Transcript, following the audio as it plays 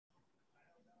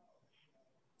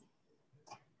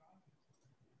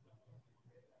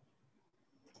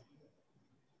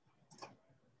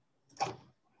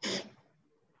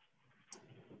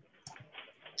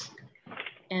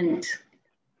And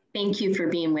thank you for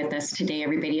being with us today,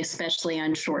 everybody, especially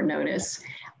on short notice.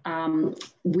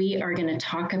 We are going to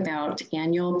talk about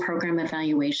annual program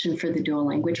evaluation for the dual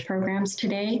language programs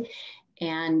today.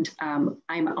 And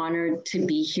I'm honored to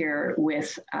be here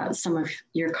with some of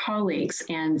your colleagues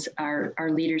and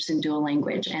our leaders in dual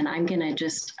language. And I'm going to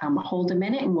just hold a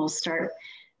minute and we'll start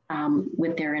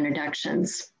with their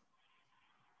introductions.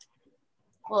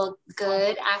 Well,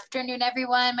 good afternoon,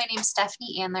 everyone. My name is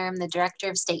Stephanie Andler. I'm the Director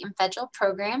of State and Federal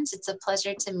Programs. It's a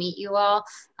pleasure to meet you all.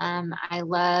 I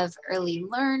love early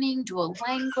learning, dual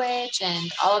language,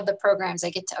 and all of the programs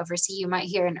I get to oversee. You might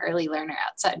hear an early learner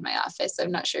outside my office.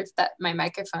 I'm not sure if my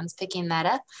microphone's picking that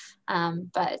up,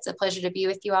 but it's a pleasure to be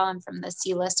with you all. I'm from the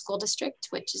Sela School District,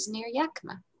 which is near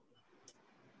Yakima.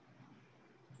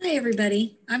 Hi,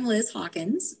 everybody. I'm Liz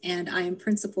Hawkins, and I am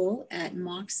principal at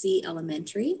Moxie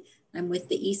Elementary. I'm with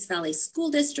the East Valley School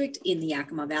District in the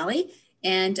Yakima Valley,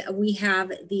 and we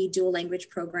have the dual language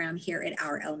program here at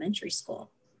our elementary school.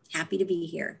 Happy to be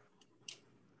here.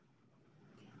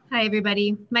 Hi,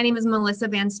 everybody. My name is Melissa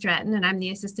Van Stratton, and I'm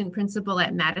the assistant principal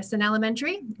at Madison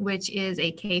Elementary, which is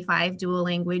a K-5 dual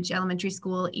language elementary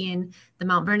school in the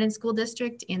Mount Vernon School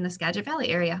District in the Skagit Valley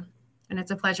area. And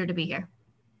it's a pleasure to be here.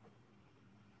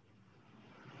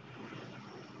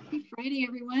 Good Friday,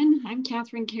 everyone. I'm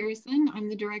Catherine Carrison. I'm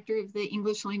the director of the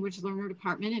English Language Learner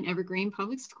Department in Evergreen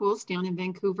Public Schools down in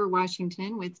Vancouver,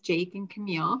 Washington, with Jake and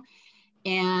Camille.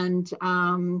 And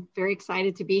very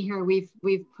excited to be here. We've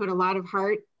put a lot of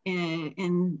heart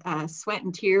and sweat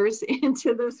and tears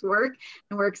into this work,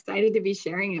 and we're excited to be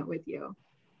sharing it with you.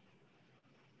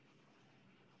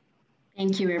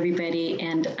 Thank you, everybody.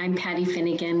 And I'm Patty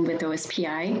Finnegan with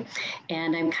waOSPI,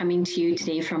 and I'm coming to you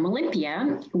today from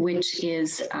Olympia, which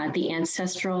is the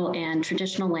ancestral and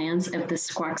traditional lands of the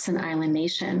Squaxin Island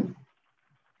Nation.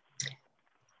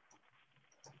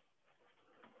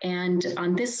 And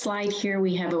on this slide here,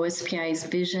 we have waOSPI's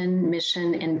vision,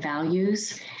 mission, and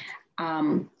values.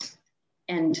 And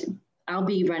I'll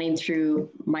be running through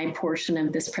my portion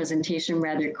of this presentation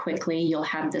rather quickly. You'll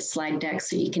have the slide deck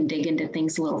so you can dig into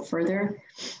things a little further.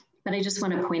 But I just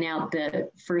want to point out the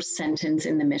first sentence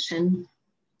in the mission: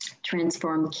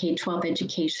 transform K-12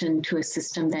 education to a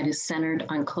system that is centered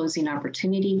on closing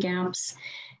opportunity gaps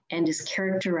and is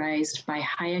characterized by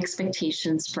high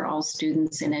expectations for all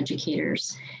students and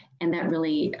educators. And that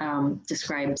really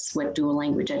describes what dual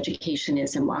language education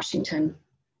is in Washington.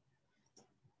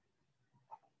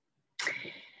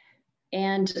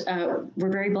 And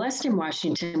we're very blessed in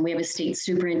Washington. We have a state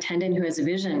superintendent who has a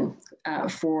vision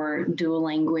for dual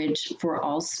language for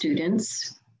all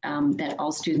students, that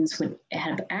all students would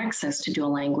have access to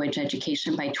dual language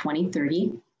education by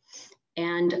 2030.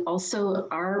 And also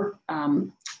our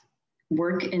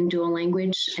work in dual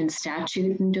language and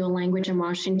statute in dual language in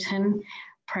Washington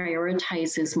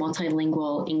prioritizes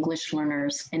multilingual English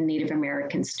learners and Native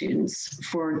American students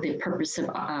for the purpose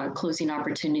of closing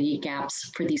opportunity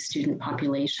gaps for these student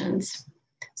populations.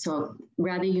 So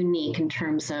rather unique in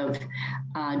terms of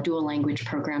dual language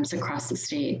programs across the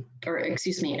state, or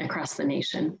excuse me, across the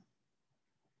nation.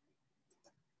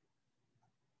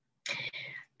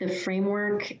 The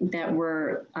framework that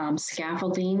we're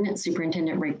scaffolding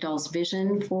Superintendent Rickdahl's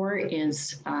vision for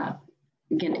is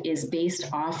again, is based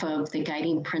off of the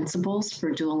guiding principles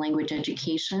for dual language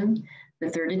education, the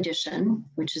third edition,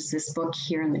 which is this book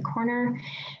here in the corner.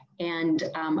 And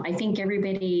I think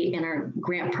everybody in our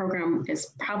grant program is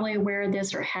probably aware of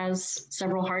this or has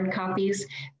several hard copies,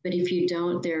 but if you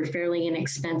don't, they're fairly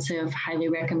inexpensive. Highly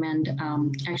recommend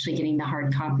actually getting the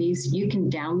hard copies. You can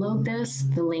download this,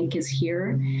 the link is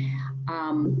here,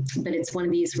 but it's one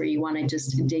of these where you want to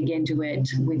just dig into it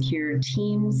with your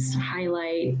teams,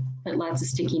 highlight, put lots of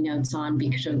sticky notes on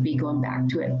because you'll be going back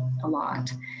to it a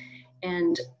lot.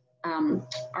 And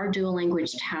our dual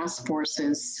language task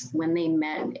forces, when they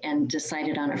met and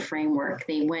decided on a framework,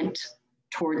 they went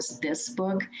towards this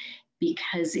book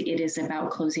because it is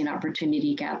about closing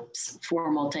opportunity gaps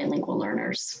for multilingual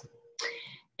learners.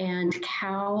 And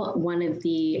Cal, one of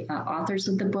the authors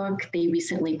of the book, they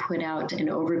recently put out an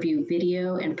overview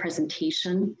video and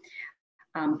presentation.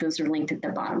 Those are linked at the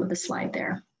bottom of the slide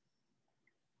there.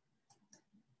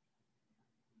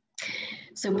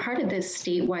 So part of this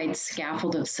statewide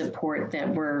scaffold of support that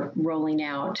we're rolling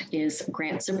out is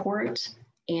grant support,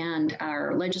 and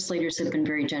our legislators have been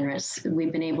very generous.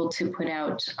 We've been able to put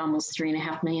out almost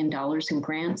 $3.5 million in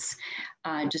grants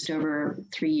just over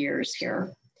 3 years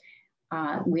here.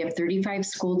 We have 35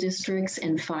 school districts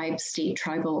and 5 state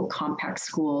tribal compact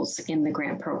schools in the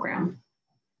grant program.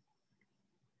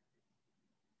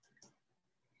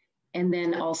 And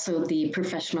then also the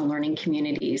professional learning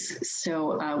communities.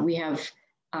 So we have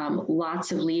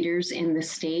lots of leaders in the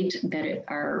state that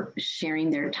are sharing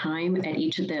their time at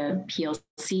each of the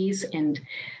PLCs, and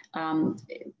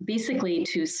basically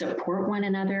to support one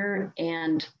another.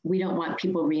 And we don't want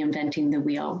people reinventing the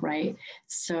wheel, right?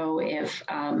 So if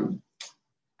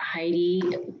Heidi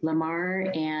Lamar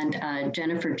and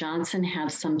Jennifer Johnson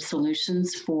have some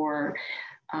solutions for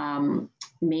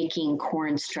making core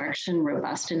instruction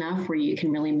robust enough where you can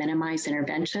really minimize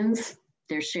interventions,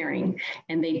 they're sharing.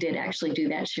 And they did actually do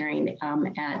that sharing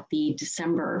at the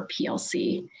December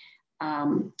PLC.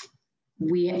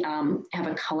 We have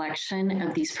a collection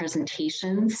of these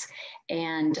presentations,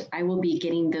 and I will be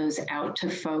getting those out to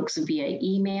folks via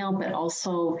email, but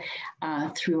also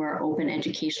through our Open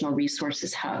Educational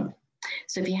Resources Hub.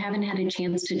 So if you haven't had a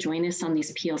chance to join us on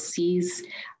these PLCs,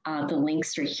 the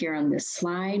links are here on this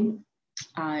slide.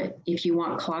 If you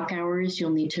want clock hours,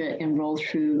 you'll need to enroll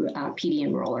through PD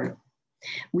Enroller.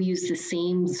 We use the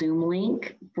same Zoom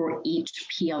link for each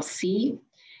PLC,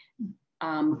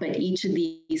 but each of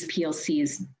these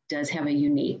PLCs does have a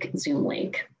unique Zoom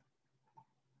link.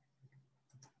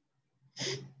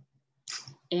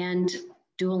 And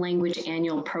dual language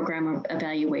annual program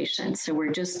evaluation. So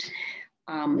we're just,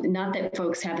 not that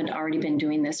folks haven't already been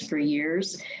doing this for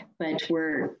years, but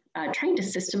we're trying to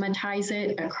systematize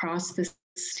it across the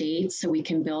state so we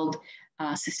can build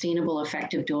sustainable,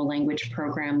 effective dual language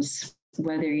programs,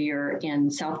 whether you're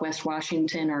in Southwest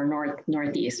Washington or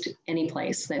Northeast, any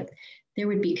place, that there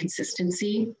would be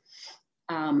consistency,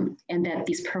 and that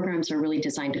these programs are really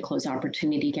designed to close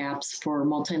opportunity gaps for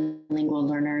multilingual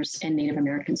learners and Native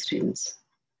American students.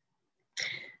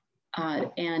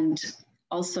 And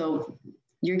also,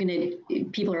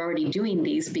 people are already doing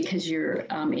these because you're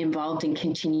involved in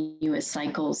continuous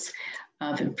cycles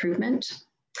of improvement.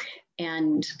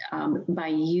 And by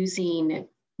using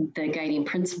the guiding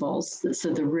principles,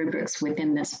 so the rubrics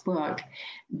within this book,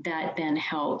 that then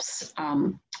helps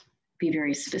be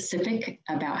very specific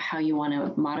about how you want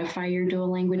to modify your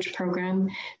dual language program,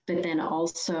 but then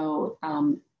also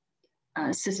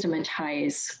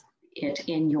systematize it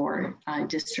in your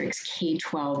district's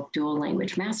K-12 dual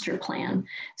language master plan,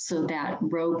 so that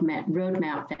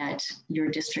roadmap that your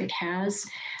district has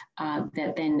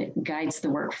that then guides the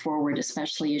work forward,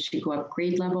 especially as you go up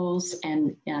grade levels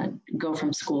and go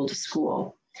from school to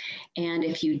school. And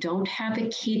if you don't have a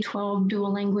K-12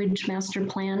 dual language master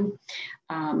plan,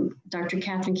 Dr.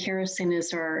 Catherine Carrison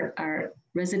is our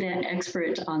resident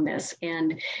expert on this,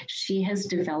 and she has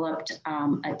developed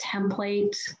a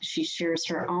template. She shares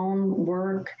her own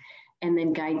work and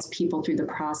then guides people through the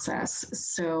process.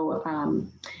 So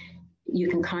you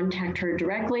can contact her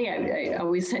directly. I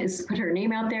always put her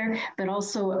name out there, but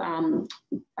also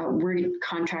we're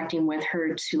contracting with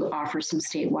her to offer some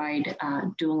statewide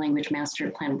dual language master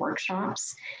plan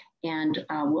workshops, and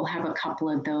we'll have a couple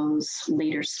of those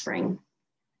later spring.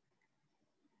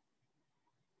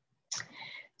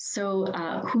 So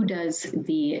who does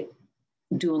the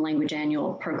dual language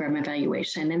annual program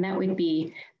evaluation? And that would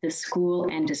be the school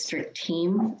and district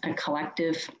team, a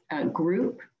collective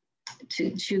group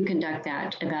to conduct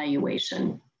that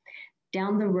evaluation.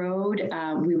 Down the road,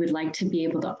 we would like to be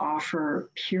able to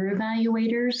offer peer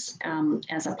evaluators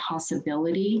as a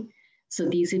possibility. So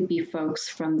these would be folks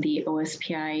from the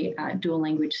OSPI Dual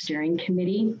Language Steering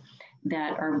Committee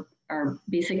that are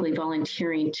basically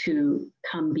volunteering to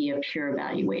come be a peer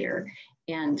evaluator.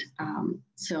 And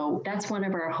so that's one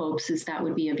of our hopes, is that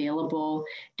would be available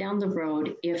down the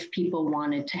road if people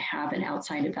wanted to have an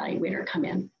outside evaluator come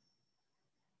in.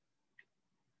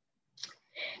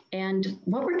 And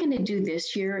what we're going to do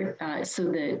this year, so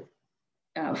the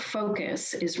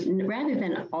focus is, rather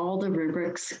than all the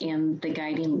rubrics in the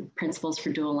guiding principles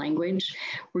for dual language,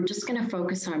 we're just going to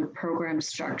focus on program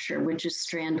structure, which is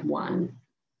strand 1.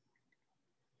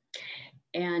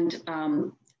 And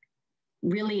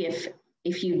really,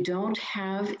 if you don't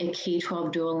have a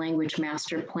K-12 dual language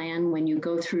master plan, when you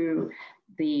go through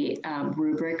the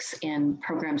rubrics in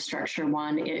program structure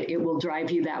 1, it will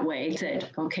drive you that way that,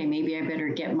 okay, maybe I better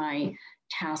get my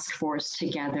task force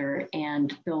together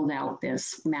and build out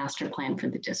this master plan for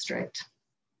the district.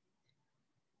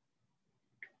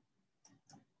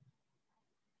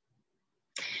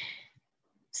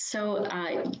 So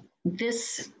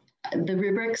the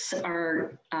rubrics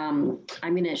are, I'm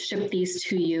going to ship these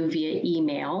to you via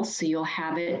email. So you'll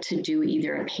have it to do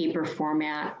either a paper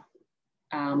format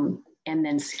and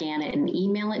then scan it and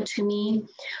email it to me,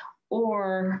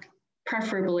 or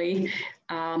preferably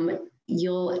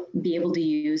you'll be able to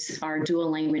use our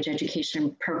dual language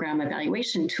education program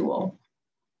evaluation tool.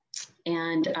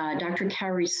 And Dr.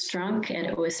 Cowrie Strunk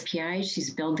at OSPI,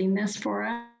 she's building this for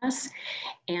us.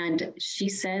 And she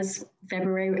says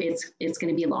February, it's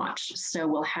going to be launched. So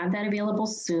we'll have that available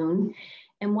soon.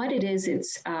 And what it is,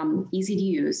 it's easy to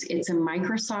use. It's a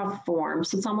Microsoft form.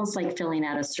 So it's almost like filling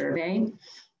out a survey.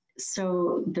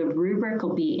 So the rubric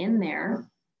will be in there.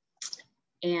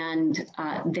 And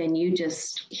then you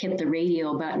just hit the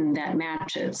radio button that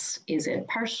matches. Is it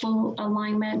partial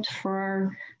alignment for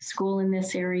our school in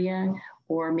this area?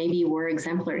 Or maybe we're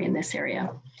exemplary in this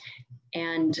area.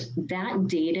 And that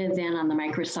data then on the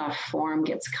Microsoft form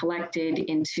gets collected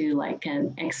into like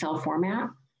an Excel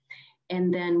format.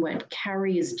 And then what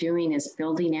Cowrie is doing is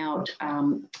building out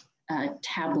a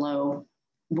Tableau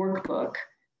workbook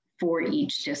for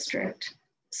each district.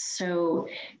 So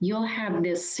you'll have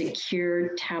this secure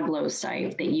Tableau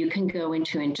site that you can go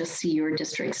into and just see your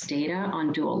district's data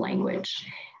on dual language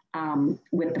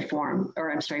with the form,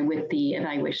 or I'm sorry, with the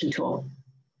evaluation tool.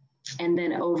 And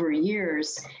then over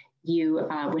years, you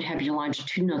would have your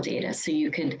longitudinal data. So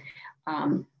you could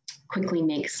quickly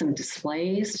make some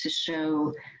displays to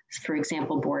show, for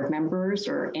example, board members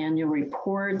or annual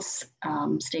reports,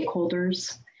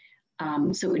 stakeholders.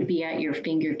 So it would be at your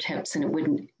fingertips and it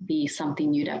wouldn't be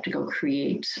something you'd have to go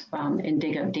create and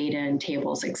dig up data and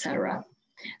tables, et cetera.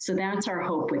 So that's our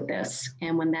hope with this.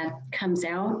 And when that comes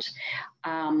out,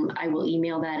 I will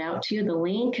email that out to you, the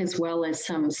link, as well as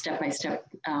some step-by-step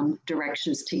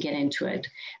directions to get into it.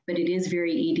 But it is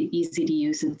very easy to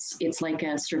use. It's like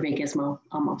a survey gizmo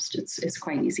almost. It's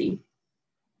quite easy.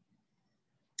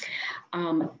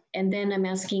 And then I'm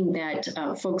asking that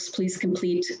folks please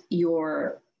complete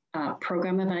your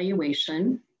program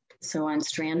evaluation. So on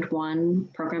Strand 1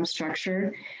 program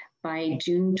structure by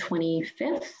June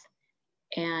 25th.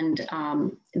 And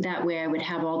that way I would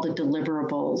have all the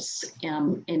deliverables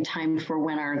in time for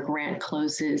when our grant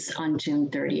closes on June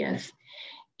 30th.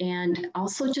 And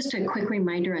also just a quick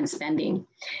reminder on spending.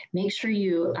 Make sure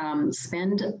you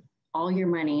spend all your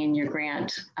money in your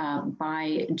grant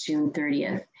by June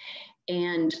 30th.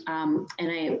 And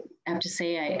I have to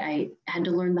say, I had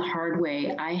to learn the hard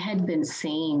way. I had been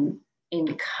saying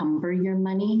encumber your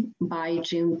money by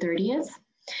June 30th.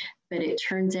 But it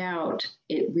turns out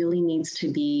it really needs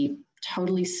to be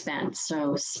totally spent.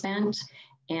 So spent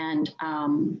and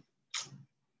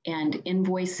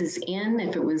invoices in,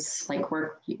 if it was like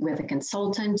work with a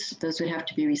consultant, those would have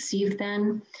to be received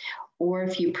then. Or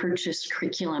if you purchased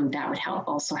curriculum, that would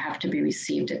also have to be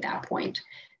received at that point.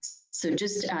 So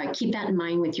just keep that in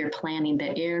mind with your planning,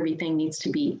 that everything needs to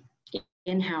be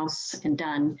in-house and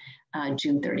done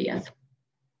June 30th.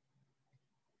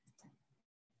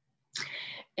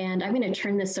 And I'm going to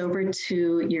turn this over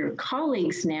to your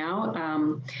colleagues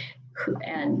now,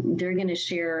 and they're going to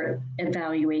share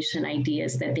evaluation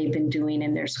ideas that they've been doing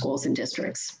in their schools and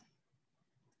districts.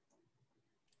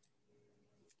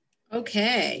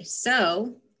 Okay,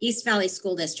 so East Valley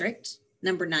School District,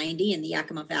 number 90 in the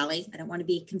Yakima Valley. I don't want to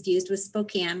be confused with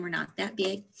Spokane. We're not that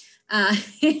big.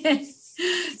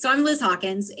 So I'm Liz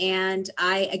Hawkins, and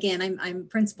I'm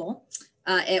principal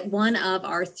at one of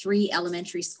our 3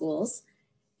 elementary schools.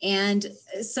 And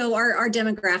so our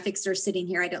demographics are sitting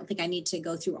here. I don't think I need to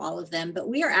go through all of them, but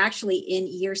we are actually in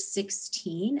year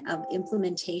 16 of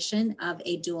implementation of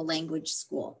a dual language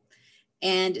school.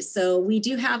 And so we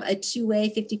do have a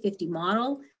two-way 50-50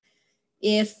 model.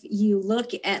 If you look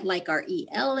at like our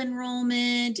EL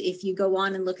enrollment, if you go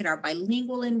on and look at our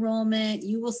bilingual enrollment,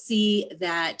 you will see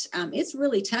that it's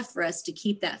really tough for us to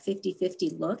keep that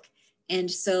 50-50 look. And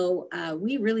so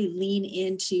we really lean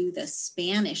into the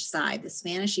Spanish side, the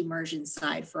Spanish immersion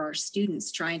side for our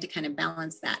students, trying to kind of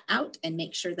balance that out and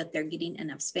make sure that they're getting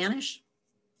enough Spanish.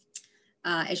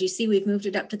 As you see, we've moved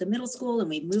it up to the middle school and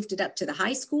we've moved it up to the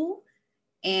high school.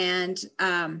 And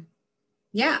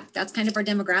yeah, that's kind of our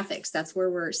demographics. That's where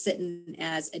we're sitting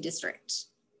as a district.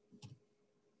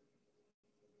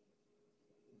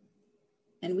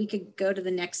 And we could go to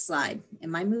the next slide.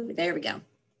 Am I moving? There we go.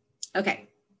 Okay.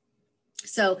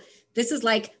 So this is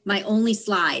like my only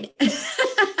slide.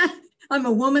 I'm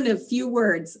a woman of few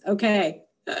words. Okay.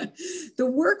 The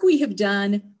work we have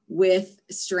done with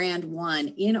Strand 1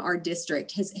 in our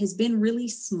district has been really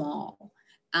small.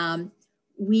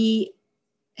 We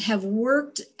have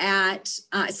worked at,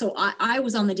 so I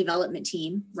was on the development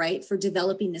team, right, for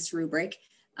developing this rubric,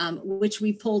 which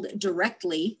we pulled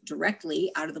directly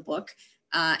out of the book.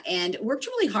 And worked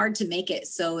really hard to make it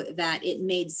so that it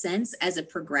made sense as a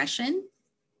progression.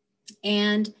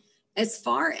 And as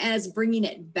far as bringing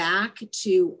it back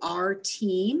to our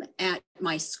team at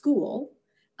my school,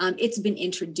 it's been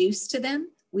introduced to them.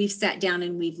 We've sat down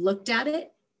and we've looked at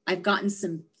it. I've gotten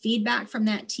some feedback from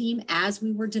that team as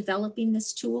we were developing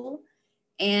this tool.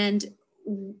 And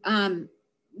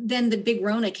then the big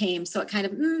Rona came, so it kind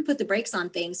of put the brakes on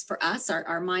things for us.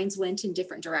 Our minds went in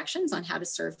different directions on how to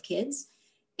serve kids.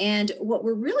 And what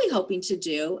we're really hoping to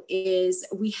do is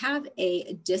we have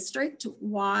a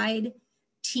district-wide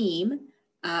team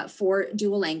for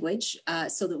dual language,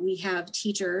 so that we have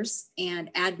teachers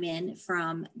and admin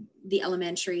from the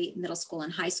elementary, middle school,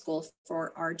 and high school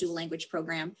for our dual language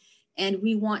program. And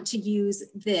we want to use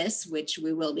this, which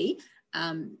we will be,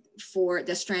 for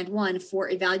the Strand 1 for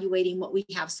evaluating what we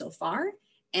have so far.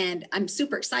 And I'm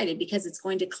super excited because it's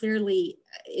going to clearly,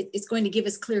 it's going to give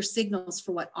us clear signals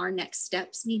for what our next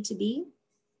steps need to be.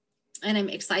 And I'm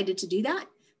excited to do that.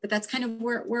 But that's kind of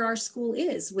where our school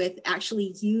is with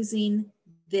actually using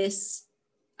this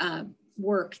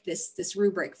work, this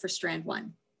rubric for Strand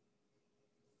 1.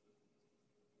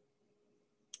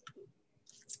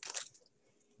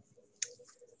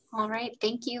 All right,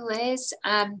 thank you, Liz.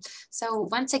 So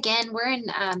once again, we're in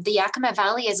the Yakima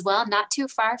Valley as well, not too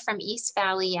far from East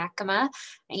Valley, Yakima.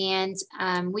 And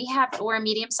we're a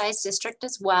medium-sized district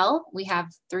as well. We have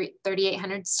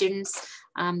 3,800 students.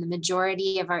 The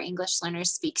majority of our English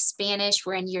learners speak Spanish.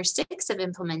 We're in year 6 of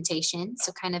implementation,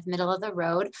 so kind of middle of the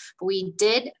road. But we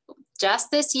did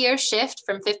just this year shift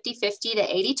from 50-50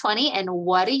 to 80-20, and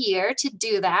what a year to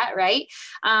do that, right?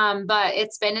 But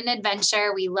it's been an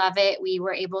adventure. We love it. We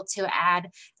were able to add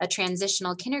a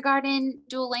transitional kindergarten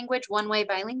dual language, one-way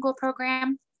bilingual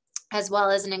program, as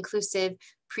well as an inclusive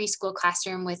preschool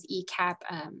classroom with ECAP,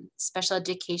 special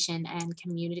education and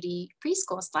community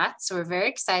preschool slots. So we're very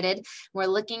excited. We're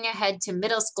looking ahead to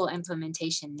middle school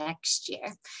implementation next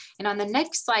year. And on the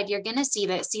next slide, you're gonna see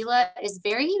that SELA is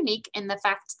very unique in the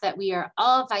fact that we are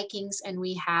all Vikings and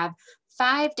we have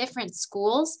 5 different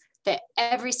schools that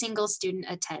every single student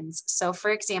attends. So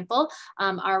for example,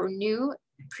 our new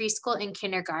preschool and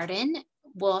kindergarten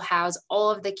will house all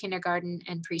of the kindergarten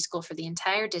and preschool for the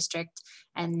entire district.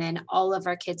 And then all of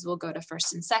our kids will go to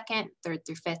 1st and 2nd, 3rd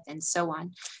through 5th, and so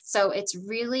on. So it's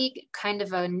really kind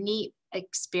of a neat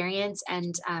experience,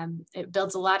 and it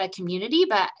builds a lot of community,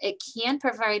 but it can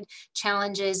provide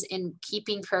challenges in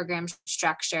keeping program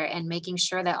structure and making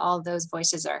sure that all of those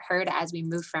voices are heard as we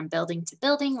move from building to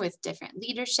building with different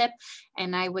leadership.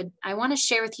 And I want to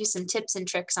share with you some tips and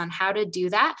tricks on how to do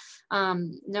that.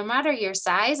 No matter your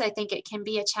size, I think it can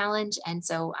be a challenge. And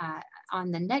so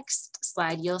on the next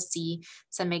slide, you'll see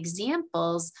some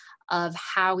examples of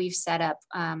how we've set up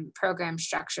program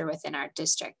structure within our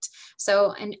district.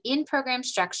 So in program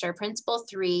structure, principle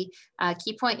 3,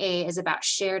 key point A is about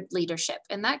shared leadership,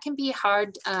 and that can be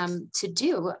hard to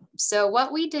do. So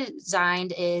what we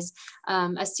designed is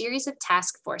a series of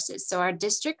task forces. So our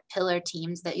district pillar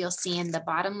teams that you'll see in the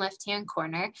bottom left-hand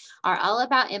corner are all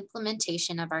about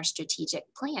implementation of our strategic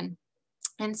plan.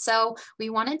 And so we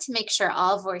wanted to make sure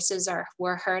all voices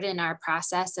were heard in our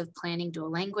process of planning dual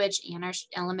language and our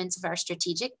elements of our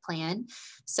strategic plan.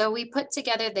 So we put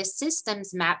together this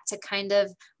systems map to kind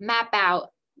of map out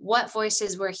what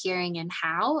voices we're hearing and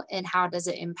how does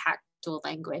it impact dual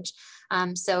language.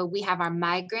 So we have our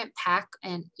migrant PAC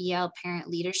and EL parent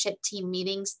leadership team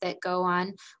meetings that go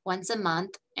on once a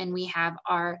month. And we have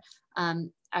our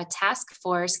task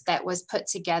force that was put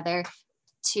together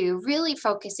to really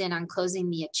focus in on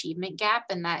closing the achievement gap.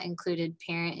 And that included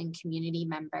parent and community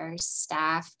members,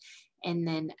 staff, and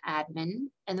then admin.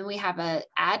 And then we have an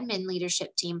admin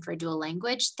leadership team for dual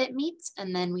language that meets.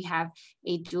 And then we have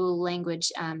a dual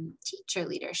language teacher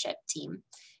leadership team,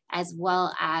 as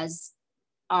well as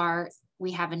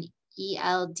we have an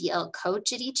ELDL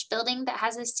coach at each building that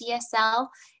has a CSL,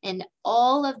 and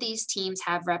all of these teams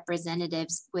have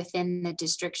representatives within the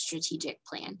district strategic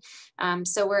plan.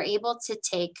 So we're able to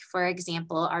take, for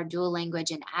example, our dual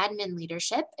language and admin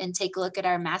leadership and take a look at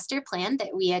our master plan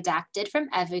that we adapted from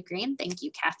Evergreen. Thank you,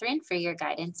 Catherine, for your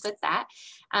guidance with that.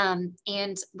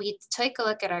 And we take a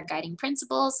look at our guiding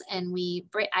principles, and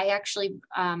I actually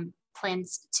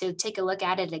plans to take a look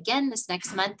at it again this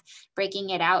next month, breaking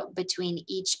it out between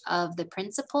each of the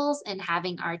principles and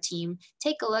having our team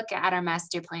take a look at our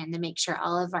master plan to make sure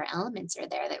all of our elements are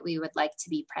there that we would like to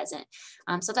be present.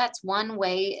 So that's one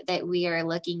way that we are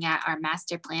looking at our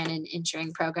master plan and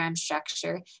ensuring program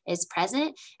structure is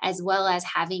present, as well as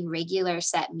having regular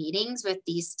set meetings with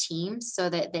these teams so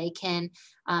that they can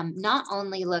not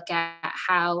only look at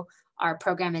how our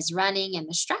program is running and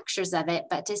the structures of it,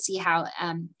 but to see how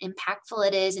impactful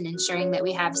it is in ensuring that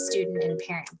we have student and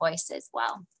parent voice as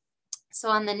well. So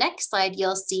on the next slide,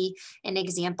 you'll see an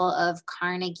example of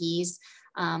Carnegie's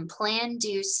Plan,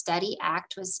 Do, Study,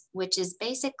 Act, which is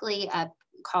basically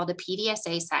called a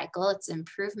PDSA cycle. It's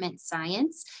improvement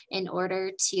science in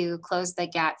order to close the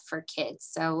gap for kids.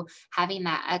 So having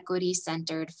that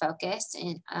equity-centered focus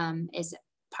is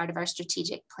part of our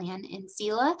strategic plan in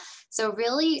SELA. So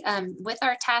really with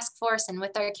our task force and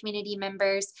with our community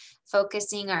members,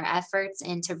 focusing our efforts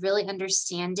into really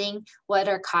understanding what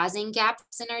are causing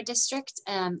gaps in our district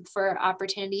for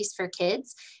opportunities for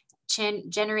kids,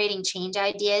 generating change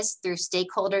ideas through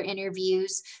stakeholder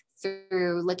interviews,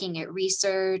 through looking at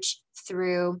research,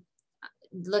 through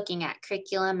looking at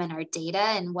curriculum and our data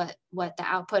and what the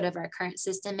output of our current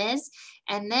system is.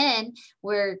 And then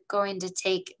we're going to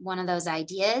take one of those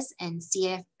ideas and see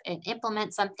if and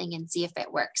implement something and see if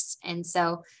it works. And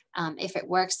so if it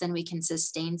works, then we can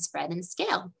sustain, spread, and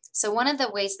scale. So one of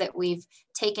the ways that we've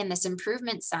taken this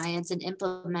improvement science and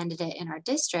implemented it in our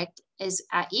district is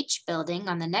at each building.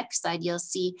 On the next slide, you'll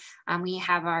see we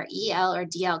have our EL or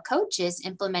DL coaches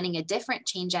implementing a different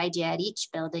change idea at each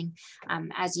building,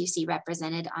 as you see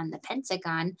represented on the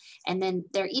Pentagon. And then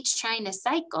they're each trying a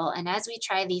cycle. And as we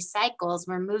try these cycles,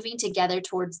 we're moving together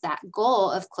towards that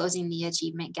goal of closing the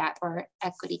achievement gap or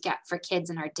equity gap for kids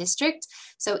in our district.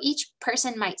 So each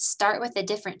person might start with a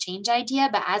different change idea,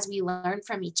 but as we learn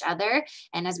from each other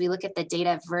and as we look at the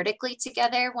data vertically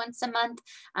together once a month,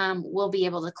 we'll be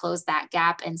able to close that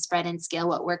gap and spread and scale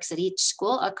what works at each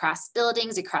school across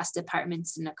buildings, across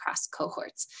departments, and across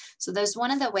cohorts. So there's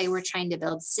one of the way we're trying to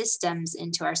build systems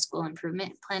into our school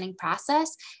improvement planning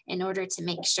process in order to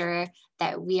make sure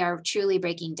that we are truly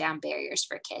breaking down barriers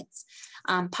for kids.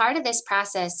 Part of this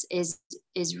process is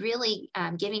really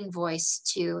giving voice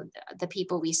to the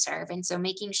people we serve. And so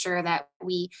making sure that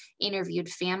we interviewed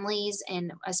families,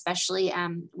 and especially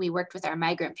we worked with our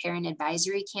Migrant Parent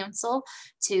Advisory Council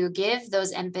to give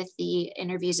those empathy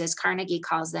interviews, as Carnegie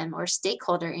calls them, or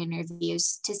stakeholder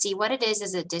interviews, to see what it is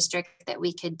as a district that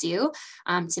we could do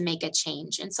to make a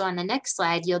change. And so on the next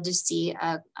slide, you'll just see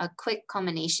a quick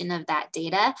culmination of that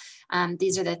data.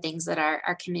 These are the things that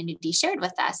our community shared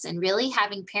with us, and really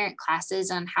having parent classes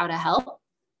on how to help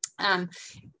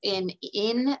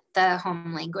in the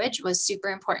home language was super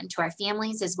important to our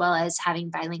families, as well as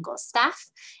having bilingual staff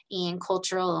and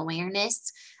cultural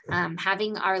awareness,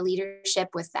 having our leadership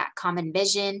with that common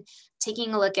vision,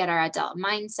 taking a look at our adult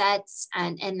mindsets,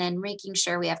 and then making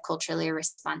sure we have culturally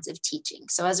responsive teaching.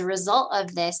 So as a result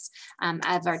of this,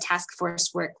 of our task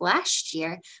force work last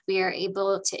year, we are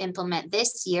able to implement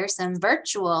this year some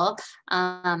virtual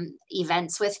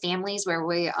events with families where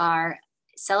we are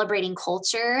celebrating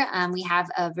culture. We have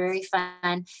a very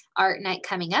fun art night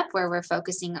coming up where we're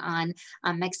focusing on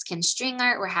Mexican string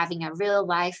art. We're having a real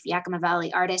life Yakima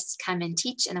Valley artist come and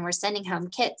teach, and then we're sending home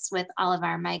kits with all of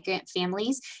our migrant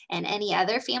families and any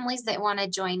other families that want to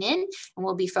join in. And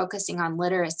we'll be focusing on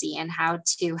literacy and how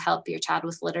to help your child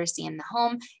with literacy in the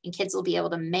home, and kids will be able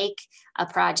to make a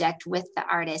project with the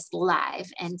artist live.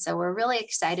 And so we're really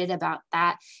excited about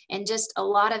that. And just a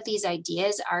lot of these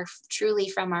ideas are truly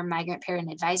from our Migrant Parent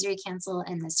Advisory Council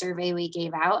and the survey we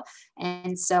gave out.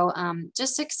 And so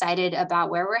just excited about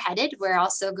where we're headed. We're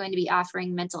also going to be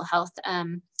offering mental health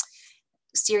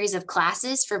series of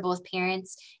classes for both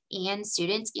parents and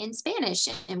students in Spanish.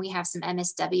 And we have some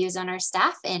MSWs on our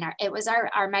staff, and it was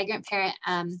our migrant parent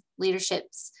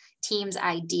leadership's team's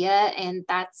idea. And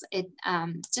that's it.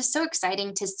 Just so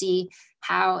exciting to see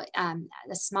how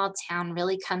the small town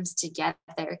really comes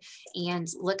together and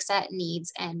looks at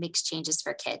needs and makes changes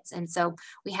for kids. And so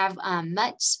we have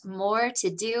much more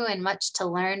to do and much to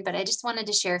learn, but I just wanted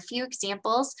to share a few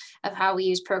examples of how we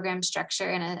use program structure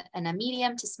in a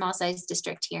medium to small size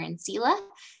district here in SELA.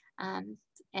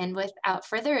 And without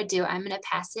further ado, I'm going to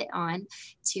pass it on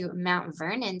to Mount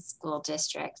Vernon School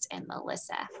District and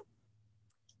Melissa.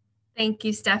 Thank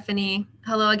you, Stephanie.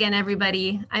 Hello again,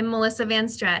 everybody. I'm Melissa Van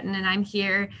Stratton, and I'm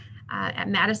here at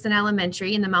Madison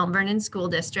Elementary in the Mount Vernon School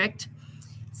District.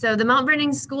 So the Mount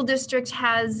Vernon School District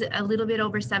has a little bit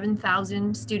over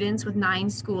 7,000 students with 9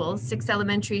 schools, 6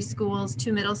 elementary schools,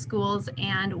 2 middle schools,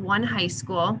 and 1 high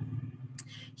school.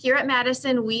 Here at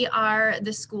Madison, we are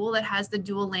the school that has the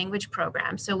dual language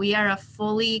program. So we are a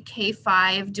fully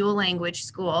K-5 dual language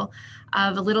school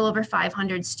of a little over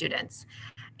 500 students.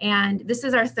 And this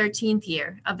is our 13th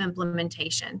year of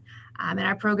implementation. And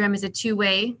our program is a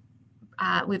two-way,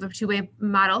 we have a two-way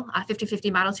model, a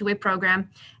 50-50 model, two-way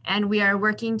program. And we are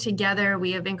working together.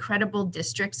 We have incredible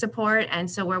district support. And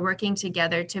so we're working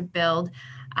together to build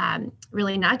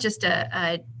really not just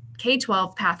a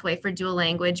K-12 pathway for dual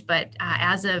language, but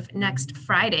as of next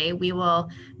Friday, we will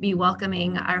be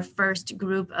welcoming our first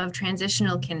group of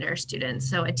transitional kinder students.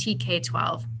 So a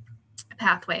TK-12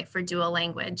 pathway for dual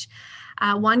language.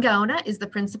 Juan Gaona is the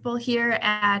principal here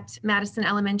at Madison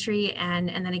Elementary, and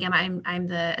then again, I'm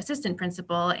the assistant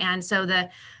principal. And so the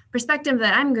perspective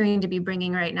that I'm going to be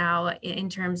bringing right now in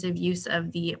terms of use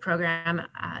of the program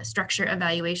structure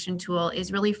evaluation tool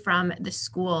is really from the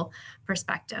school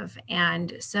perspective.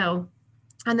 And so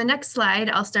on the next slide,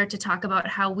 I'll start to talk about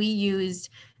how we used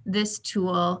this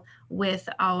tool with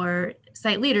our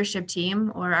site leadership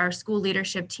team or our school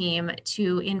leadership team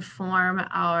to inform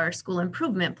our school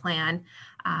improvement plan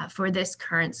for this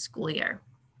current school year.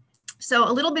 So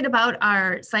a little bit about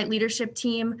our site leadership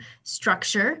team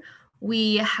structure.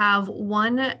 We have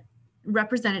one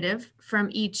representative from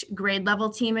each grade level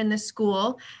team in the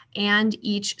school and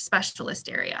each specialist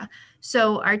area.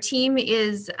 So our team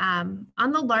is on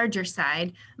the larger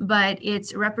side, but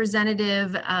it's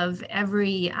representative of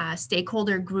every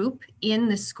stakeholder group in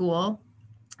the school.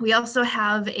 We also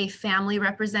have a family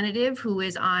representative who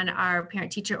is on our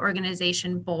parent-teacher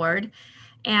organization board.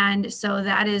 And so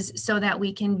that is so that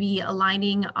we can be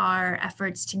aligning our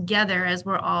efforts together as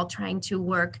we're all trying to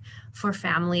work for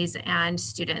families and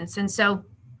students. And so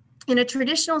in a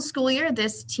traditional school year,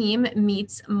 this team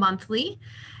meets monthly.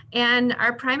 And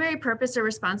our primary purpose or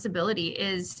responsibility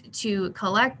is to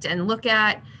collect and look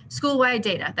at school-wide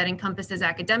data that encompasses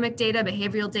academic data,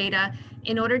 behavioral data,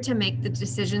 in order to make the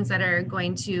decisions that are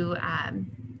going to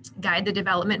guide the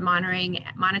development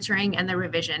monitoring and the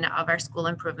revision of our school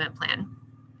improvement plan.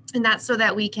 And that's so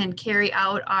that we can carry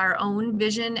out our own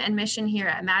vision and mission here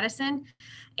at Madison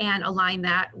and align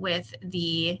that with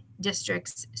the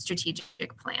district's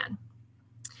strategic plan.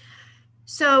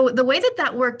 So the way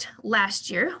that worked last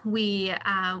year, we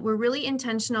were really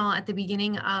intentional at the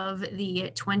beginning of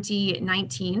the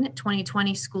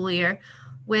 2019-2020 school year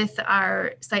with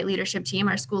our site leadership team,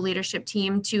 our school leadership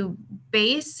team, to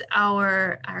base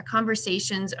our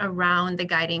conversations around the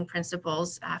guiding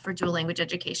principles for dual language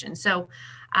education. So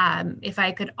if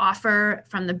I could offer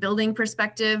from the building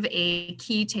perspective a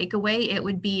key takeaway, it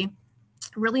would be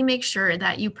really make sure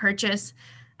that you purchase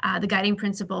the guiding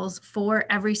principles for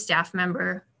every staff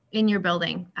member in your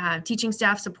building, teaching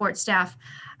staff, support staff,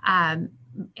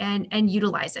 and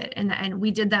utilize it. And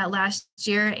we did that last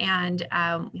year, and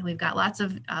we've got lots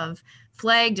of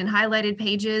flagged and highlighted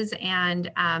pages,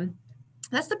 and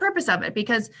that's the purpose of it,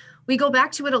 because we go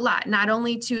back to it a lot, not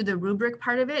only to the rubric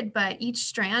part of it, but each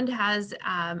strand has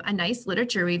a nice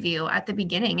literature review at the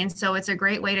beginning. And so it's a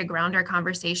great way to ground our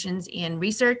conversations in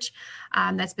research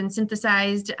that's been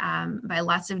synthesized by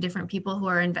lots of different people who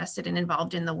are invested and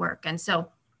involved in the work. And so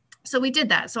we did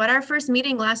that. So at our first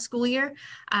meeting last school year,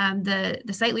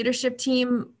 the site leadership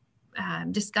team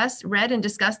read and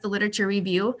discussed the literature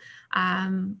review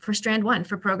for strand 1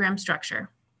 for program structure.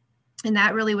 And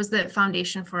that really was the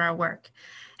foundation for our work.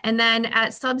 And then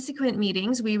at subsequent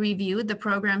meetings, we reviewed the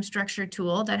program structure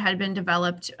tool that had been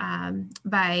developed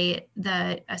by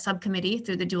a subcommittee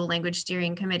through the Dual Language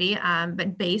Steering Committee,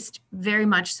 but based very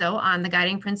much so on the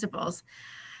guiding principles.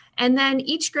 And then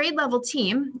each grade level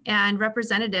team and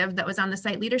representative that was on the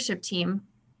site leadership team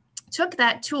took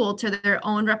that tool to their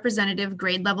own representative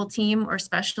grade level team or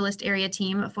specialist area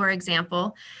team, for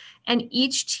example, and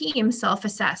each team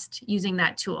self-assessed using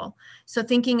that tool. So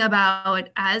thinking about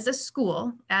as a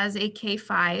school, as a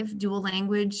K-5 dual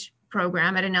language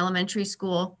program at an elementary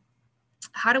school,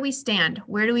 how do we stand?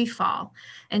 Where do we fall?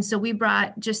 And so we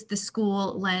brought just the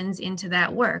school lens into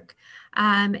that work.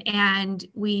 And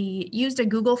we used a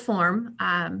Google form,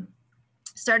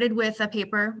 started with a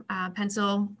paper,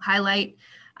 pencil, highlight,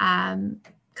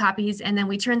 copies, and then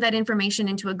we turned that information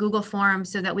into a Google form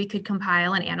so that we could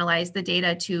compile and analyze the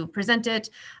data to present it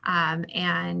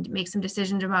and make some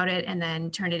decisions about it, and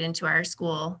then turn it into our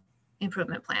school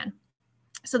improvement plan.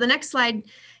 So the next slide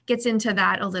gets into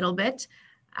that a little bit.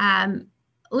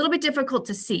 A little bit difficult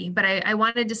to see, but I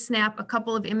wanted to snap a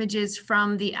couple of images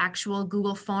from the actual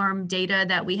Google form data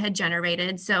that we had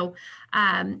generated. So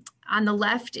on the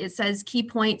left, it says key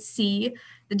point C,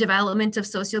 the development of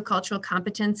sociocultural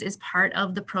competence is part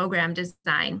of the program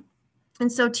design. And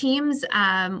so teams,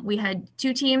 we had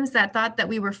 2 teams that thought that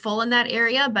we were full in that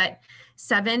area, but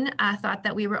 7 thought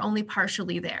that we were only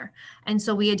partially there. And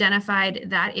so we identified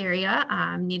that area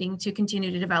needing to continue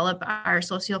to develop our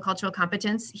sociocultural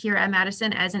competence here at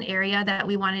Madison as an area that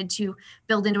we wanted to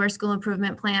build into our school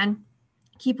improvement plan.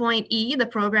 Key point E, the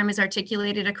program is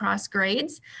articulated across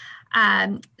grades.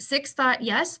 6 thought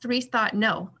yes, 3 thought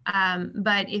no.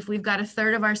 But if we've got a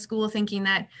third of our school thinking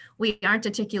that we aren't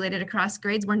articulated across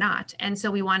grades, we're not. And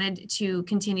so we wanted to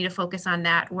continue to focus on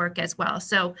that work as well.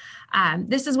 So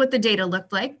this is what the data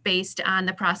looked like based on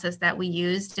the process that we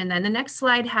used. And then the next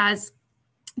slide has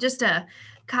just a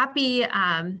copy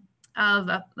of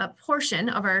a portion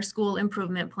of our school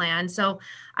improvement plan. So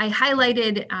I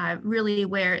highlighted really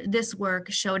where this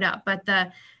work showed up, but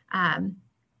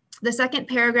the second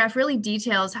paragraph really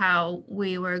details how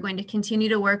we were going to continue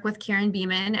to work with Karen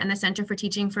Beeman and the Center for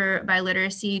Teaching for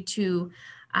Biliteracy to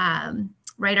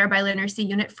write our biliteracy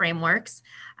unit frameworks.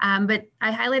 But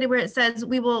I highlighted where it says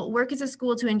we will work as a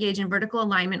school to engage in vertical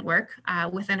alignment work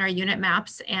within our unit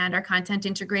maps and our content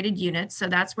integrated units. So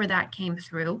that's where that came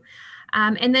through.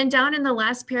 And then down in the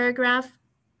last paragraph,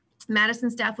 Madison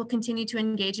staff will continue to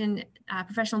engage in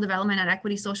professional development on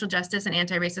equity, social justice, and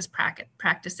anti-racist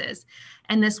practices.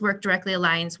 And this work directly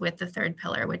aligns with the third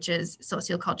pillar, which is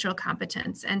sociocultural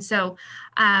competence. And so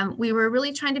we were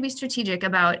really trying to be strategic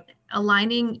about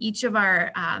aligning each of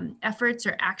our efforts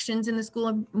or actions in the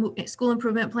school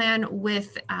improvement plan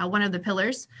with one of the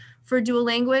pillars for dual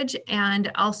language,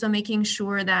 and also making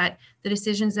sure that the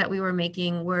decisions that we were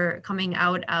making were coming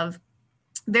out of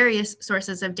various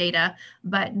sources of data,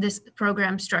 but this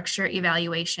program structure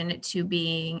evaluation to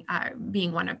being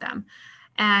one of them.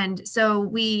 And so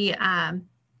we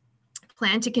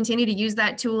plan to continue to use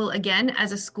that tool again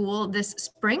as a school this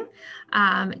spring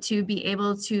to be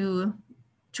able to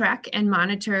track and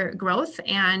monitor growth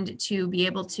and to be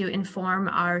able to inform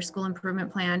our school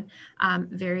improvement plan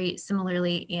very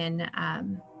similarly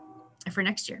for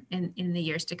next year in the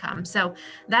years to come. So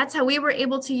that's how we were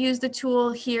able to use the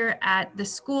tool here at the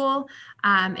school.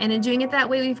 And in doing it that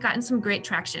way, we've gotten some great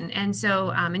traction. And so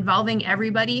involving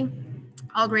everybody,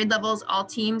 all grade levels, all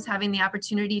teams, having the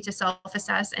opportunity to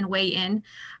self-assess and weigh in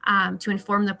to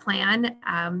inform the plan.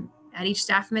 At each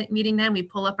staff meeting then, we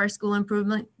pull up our school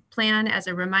improvement plan as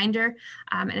a reminder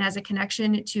and as a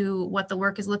connection to what the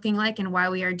work is looking like and why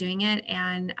we are doing it.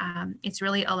 And it's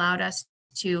really allowed us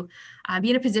to be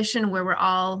in a position where we're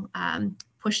all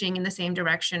pushing in the same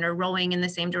direction or rowing in the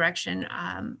same direction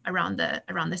around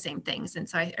the same things. And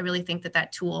so I really think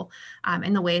that tool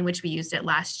and the way in which we used it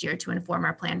last year to inform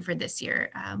our plan for this year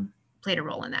played a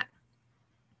role in that.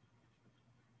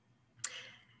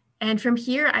 And from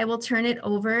here, I will turn it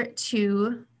over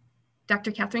to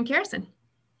Dr. Catherine Carrison.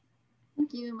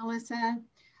 Thank you, Melissa.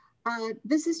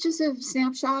 This is just a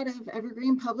snapshot of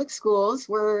Evergreen Public Schools.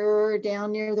 We're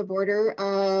down near the border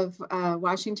of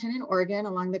Washington and Oregon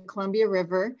along the Columbia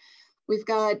River. We've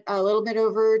got a little bit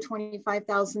over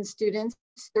 25,000 students,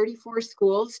 34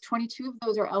 schools. 22 of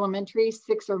those are elementary,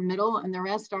 6 are middle, and the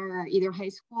rest are either high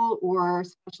school or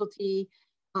specialty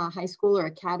high school or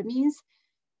academies.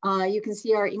 You can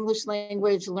see our English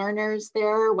language learners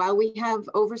there. While we have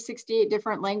over 68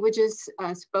 different languages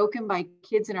spoken by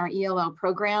kids in our ELL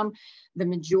program, the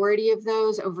majority of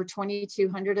those, over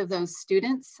 2,200 of those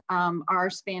students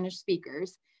are Spanish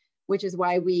speakers, which is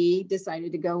why we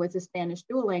decided to go with the Spanish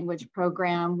dual language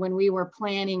program when we were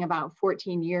planning about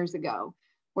 14 years ago.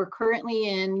 We're currently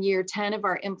in year 10 of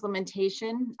our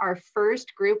implementation. Our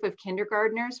first group of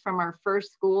kindergartners from our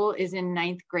first school is in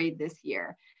 9th grade this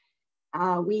year.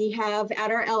 We have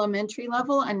at our elementary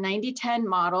level a 90-10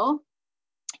 model,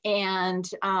 and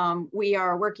we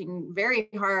are working very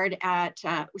hard at,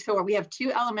 so we have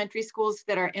 2 elementary schools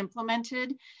that are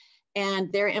implemented, and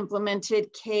they're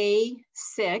implemented K5,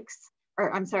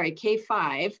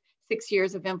 6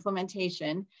 years of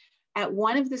implementation. At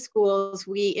one of the schools,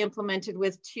 we implemented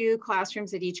with 2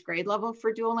 classrooms at each grade level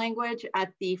for dual language.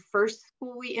 At the first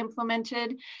school we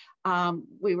implemented,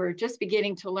 we were just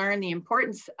beginning to learn the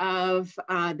importance of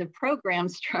the program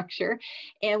structure,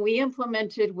 and we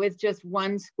implemented with just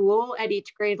 1 school at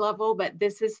each grade level, but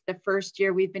this is the first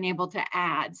year we've been able to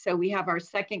add. So we have our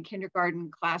second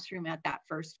kindergarten classroom at that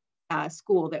first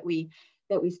school that we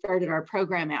started our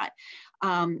program at.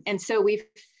 And so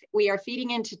we are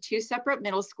feeding into 2 separate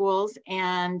middle schools,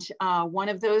 and one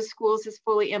of those schools is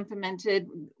fully implemented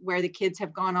where the kids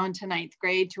have gone on to 9th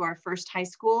grade to our first high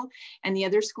school, and the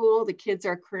other school, the kids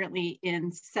are currently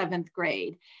in 7th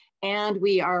grade. And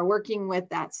we are working with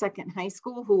that second high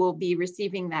school who will be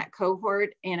receiving that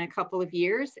cohort in a couple of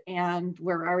years, and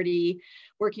we're already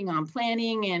working on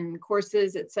planning and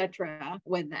courses, etc.,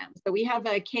 with them. So we have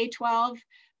a K-12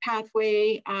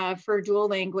 pathway for dual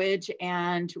language,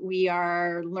 and we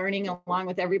are learning along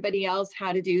with everybody else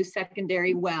how to do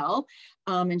secondary well.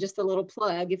 And just a little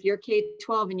plug, if you're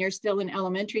K-12 and you're still in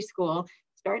elementary school,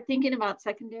 start thinking about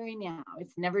secondary now.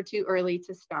 It's never too early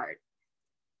to start.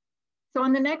 So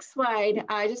on the next slide,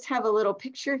 I just have a little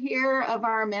picture here of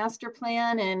our master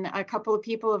plan, and a couple of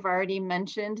people have already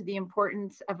mentioned the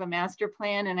importance of a master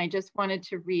plan, and I just wanted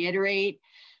to reiterate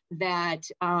that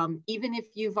even if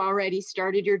you've already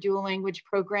started your dual language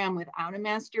program without a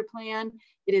master plan,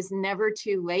 it is never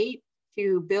too late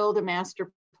to build a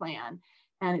master plan.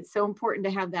 And it's so important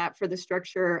to have that for the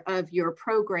structure of your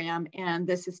program and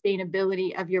the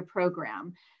sustainability of your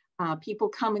program. People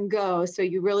come and go, so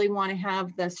you really want to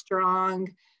have the strong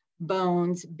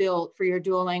bones built for your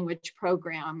dual language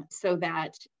program so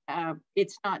that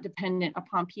it's not dependent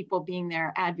upon people being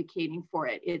there advocating for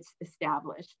it. It's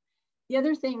established. The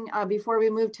other thing, before we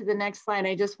move to the next slide,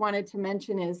 I just wanted to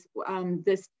mention is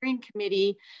the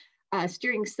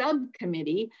steering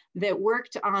subcommittee that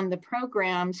worked on the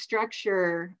program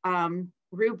structure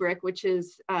rubric, which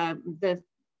is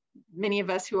many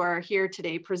of us who are here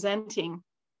today presenting.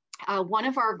 One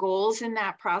of our goals in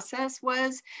that process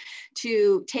was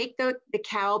to take the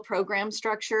CAL program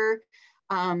structure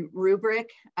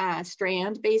rubric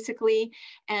strand basically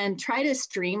and try to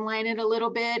streamline it a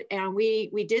little bit. And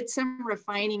we did some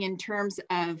refining in terms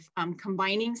of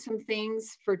combining some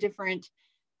things for different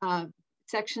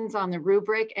sections on the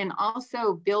rubric, and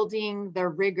also building the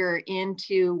rigor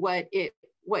into what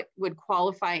would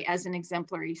qualify as an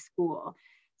exemplary school.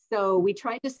 So we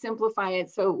tried to simplify it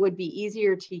so it would be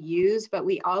easier to use, but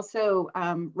we also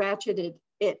ratcheted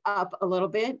it up a little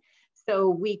bit so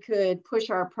we could push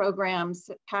our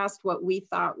programs past what we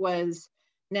thought was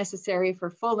necessary for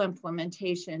full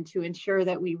implementation to ensure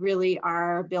that we really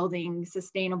are building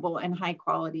sustainable and high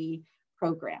quality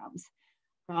programs.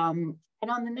 And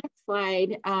on the next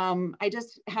slide, I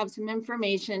just have some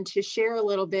information to share a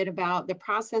little bit about the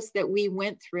process that we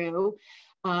went through.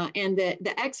 And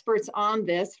the experts on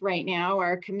this right now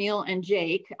are Camille and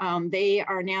Jake. They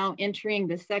are now entering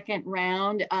the second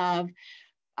round of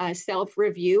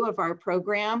self-review of our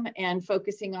program and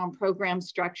focusing on program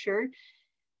structure.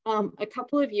 A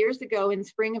couple of years ago in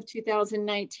spring of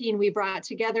 2019, we brought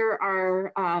together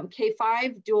our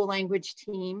K-5 dual language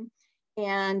team,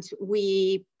 and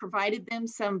we provided them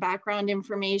some background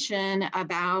information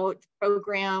about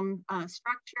program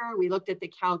structure. We looked at the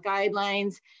CAL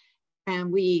guidelines,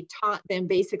 and we taught them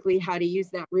basically how to use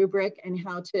that rubric and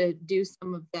how to do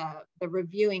some of the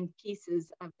reviewing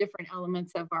pieces of different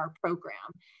elements of our program.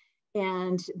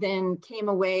 And then came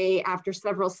away after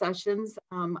several sessions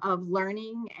of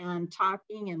learning and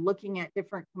talking and looking at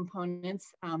different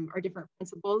components or different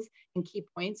principles and key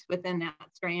points within that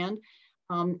strand.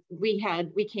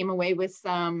 We came away with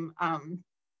some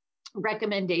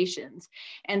recommendations.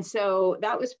 And so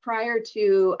that was prior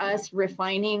to us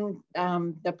refining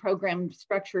the program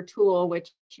structure tool,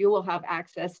 which you will have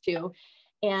access to.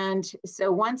 And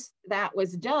so once that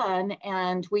was done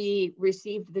and we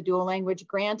received the dual language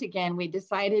grant again, we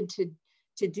decided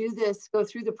to do this, go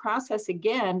through the process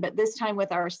again, but this time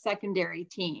with our secondary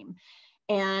team.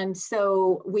 And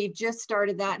so we just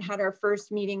started that, had our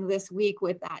first meeting this week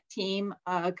with that team,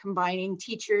 combining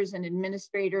teachers and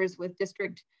administrators with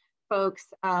district folks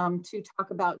to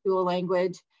talk about dual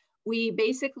language. We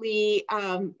basically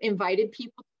invited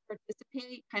people to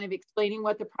participate, kind of explaining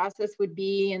what the process would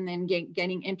be, and then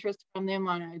getting interest from them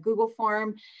on a Google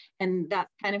form. And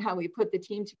that's kind of how we put the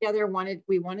team together.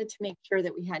 We wanted to make sure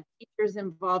that we had teachers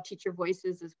involved, teacher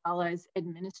voices, as well as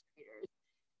administrators.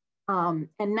 And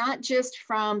not just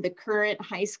from the current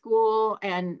high school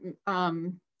and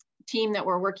team that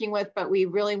we're working with, but we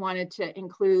really wanted to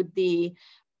include the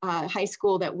high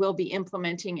school that we'll be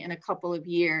implementing in a couple of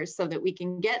years so that we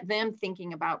can get them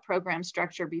thinking about program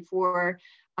structure before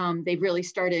they've really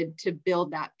started to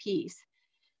build that piece.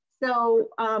 So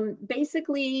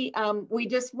basically, we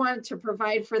just wanted to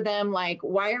provide for them, like,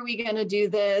 why are we going to do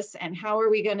this and how are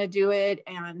we going to do it?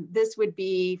 And this would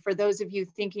be, for those of you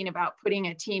thinking about putting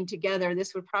a team together,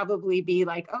 this would probably be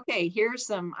like, okay, here's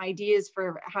some ideas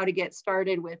for how to get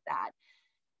started with that.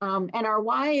 And our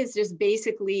why is just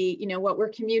basically, you know, what we're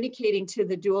communicating to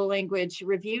the dual language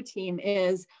review team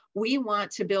is we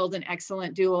want to build an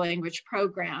excellent dual language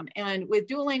program. And with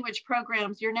dual language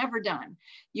programs, you're never done.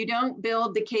 You don't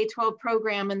build the K-12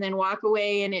 program and then walk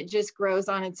away and it just grows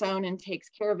on its own and takes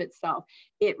care of itself.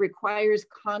 It requires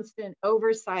constant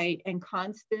oversight and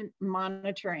constant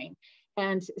monitoring.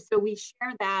 And so we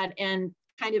share that and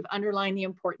kind of underline the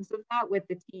importance of that with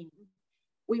the team.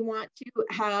 We want to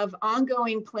have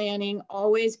ongoing planning,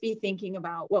 always be thinking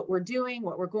about what we're doing,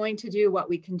 what we're going to do, what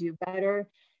we can do better,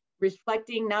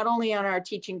 reflecting not only on our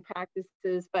teaching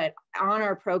practices, but on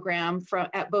our program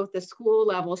at both the school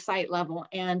level, site level,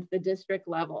 and the district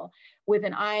level, with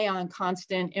an eye on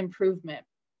constant improvement.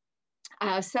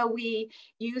 So we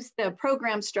use the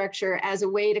program structure as a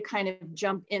way to kind of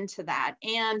jump into that.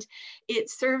 And it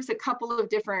serves a couple of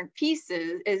different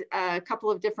pieces, a couple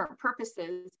of different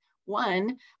purposes.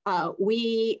 One,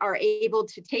 we are able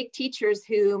to take teachers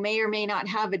who may or may not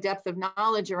have a depth of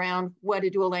knowledge around what a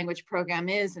dual language program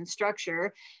is and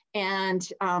structure, and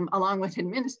along with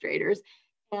administrators,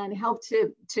 and help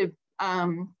to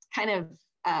kind of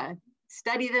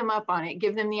study them up on it,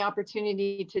 give them the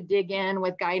opportunity to dig in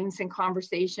with guidance and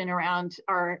conversation around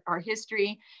our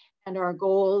history and our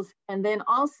goals. And then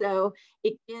also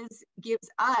it gives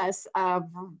us a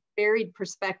varied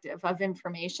perspective of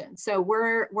information. So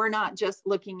we're not just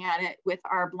looking at it with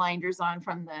our blinders on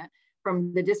from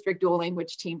the district dual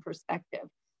language team perspective.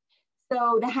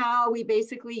 So the how, we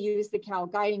basically use the Cal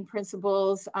guiding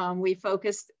principles. We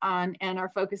focused on and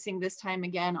are focusing this time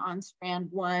again on strand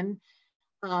 1,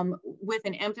 with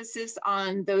an emphasis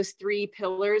on those 3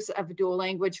 pillars of a dual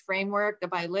language framework: the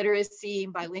biliteracy,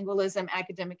 bilingualism,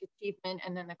 academic achievement,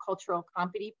 and then the cultural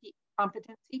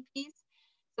competency piece,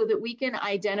 so that we can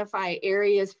identify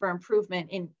areas for improvement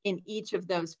in each of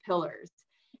those pillars.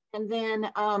 And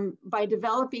then by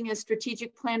developing a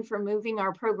strategic plan for moving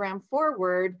our program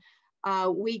forward,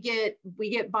 we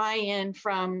get buy-in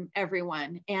from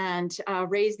everyone and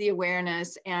raise the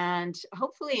awareness and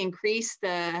hopefully increase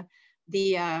the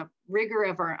rigor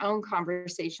of our own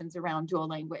conversations around dual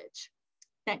language.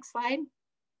 Next slide.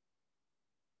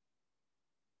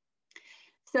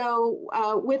 So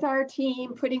with our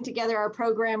team, putting together our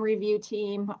program review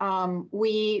team,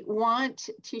 we want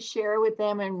to share with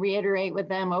them and reiterate with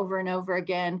them over and over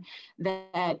again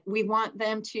that we want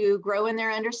them to grow in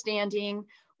their understanding.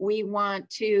 We want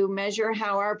to measure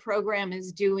how our program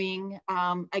is doing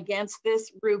against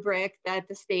this rubric that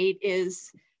the state is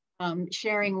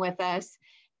sharing with us,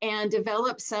 and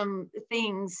develop some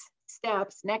things,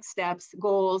 next steps,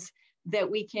 goals that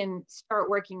we can start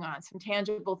working on, some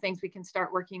tangible things we can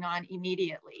start working on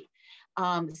immediately,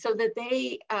 so that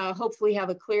they hopefully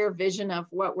have a clear vision of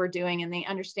what we're doing and they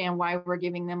understand why we're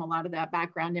giving them a lot of that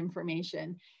background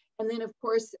information. And then of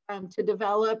course, to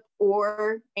develop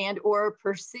or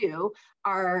pursue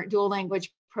our dual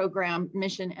language program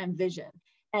mission and vision.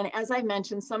 And as I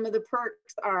mentioned, some of the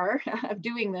perks are of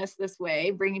doing this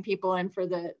way, bringing people in for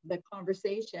the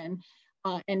conversation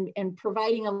and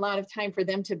providing a lot of time for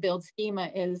them to build schema,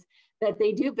 is that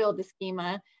they do build the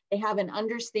schema, they have an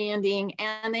understanding,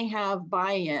 and they have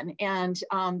buy-in. And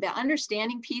the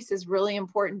understanding piece is really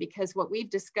important, because what we've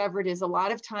discovered is a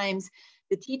lot of times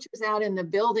the teachers out in the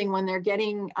building, when they're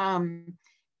getting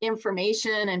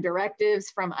information and directives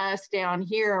from us down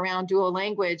here around dual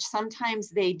language,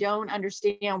 sometimes they don't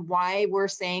understand why we're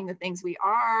saying the things we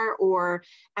are, or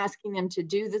asking them to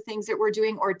do the things that we're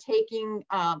doing, or taking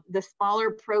the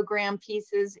smaller program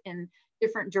pieces in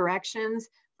different directions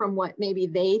from what maybe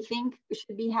they think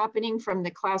should be happening from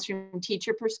the classroom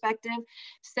teacher perspective.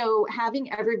 So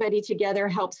having everybody together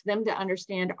helps them to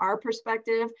understand our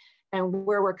perspective and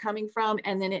where we're coming from.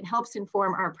 And then it helps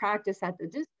inform our practice at the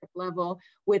district level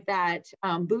with that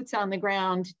boots on the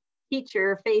ground,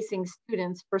 teacher facing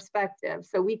students perspective.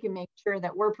 So we can make sure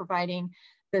that we're providing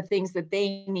the things that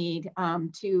they need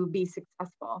to be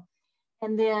successful.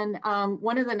 And then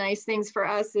one of the nice things for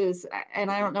us is,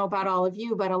 and I don't know about all of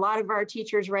you, but a lot of our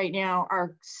teachers right now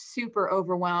are super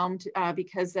overwhelmed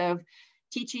because of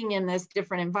teaching in this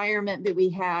different environment that we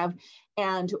have.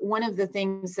 And one of the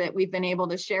things that we've been able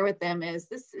to share with them is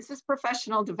this is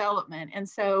professional development. And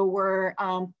so we're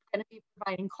going to be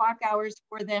providing clock hours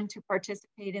for them to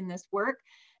participate in this work,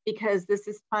 because this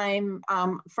is time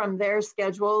from their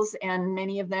schedules, and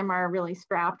many of them are really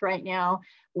strapped right now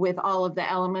with all of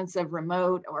the elements of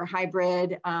remote or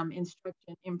hybrid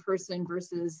instruction, in person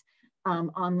versus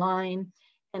online.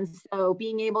 And so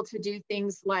being able to do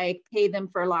things like pay them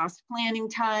for lost planning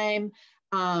time,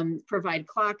 provide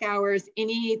clock hours,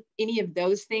 any of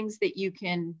those things that you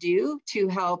can do to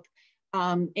help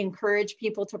encourage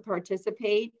people to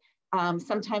participate.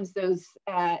 Sometimes those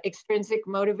extrinsic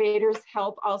motivators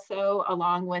help also,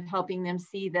 along with helping them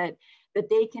see that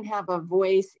they can have a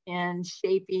voice in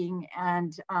shaping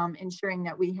and ensuring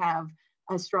that we have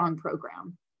a strong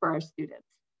program for our students.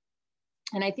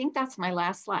 And I think that's my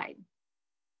last slide.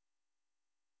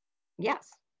 Yes.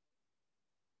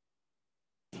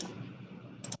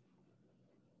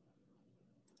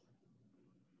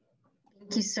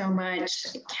 Thank you so much,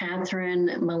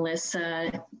 Catherine,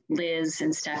 Melissa, Liz,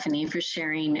 and Stephanie, for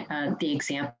sharing the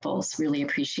examples. Really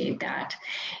appreciate that.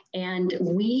 And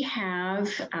we have,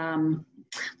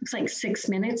 looks like 6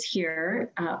 minutes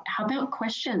here. How about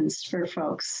questions for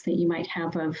folks that you might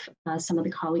have of some of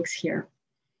the colleagues here?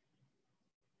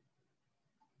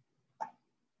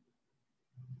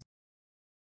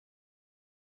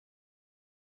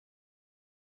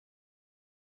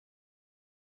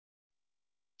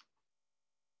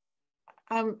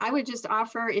 I would just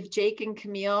offer, if Jake and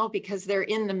Camille, because they're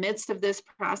in the midst of this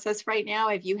process right now,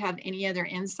 if you have any other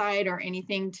insight or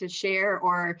anything to share,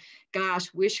 or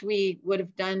gosh, wish we would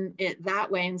have done it that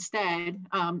way instead,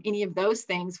 any of those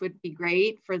things would be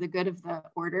great for the good of the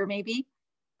order, maybe,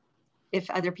 if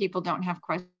other people don't have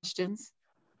questions.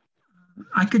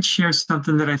 I could share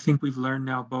something that I think we've learned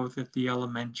now, both at the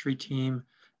elementary team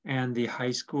and the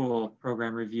high school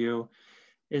program review,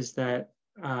 is that,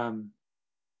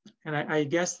 and I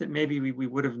guess that maybe we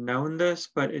would have known this,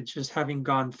 but it's just having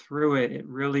gone through it, it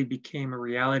really became a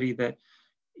reality that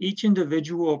each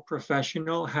individual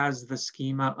professional has the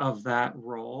schema of that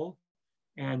role.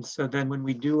 And so then when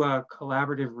we do a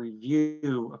collaborative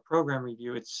review, a program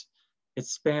review, it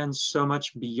spans so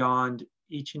much beyond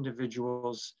each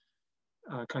individual's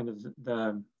kind of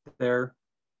their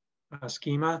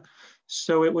schema.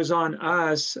 So it was on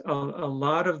us, a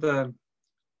lot of the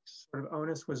sort of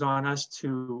onus was on us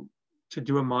to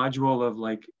do a module of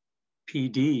like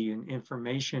PD and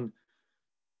information,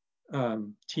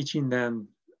 teaching them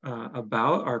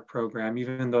about our program,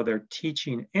 even though they're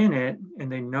teaching in it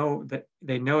and they know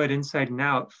it inside and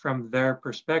out from their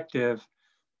perspective.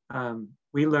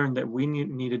 We learned that we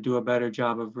need to do a better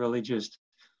job of really just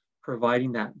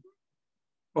providing that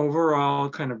overall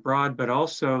kind of broad, but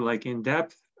also like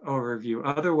in-depth overview.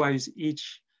 Otherwise,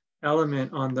 each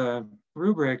element on the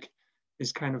rubric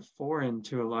is kind of foreign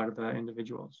to a lot of the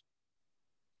individuals.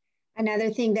 Another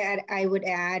thing that I would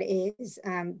add is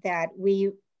that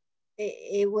we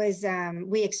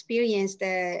experienced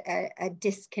a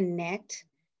disconnect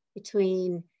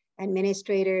between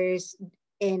administrators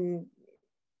and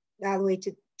all the way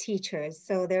to teachers.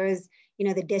 So there was,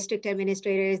 the district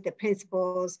administrators, the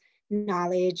principals'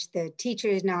 knowledge, the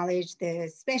teachers' knowledge, the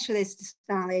specialists'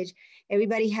 knowledge.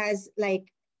 Everybody has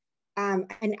like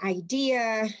an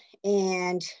idea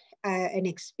and an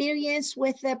experience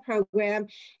with the program,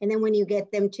 and then when you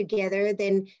get them together,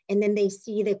 then they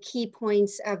see the key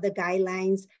points of the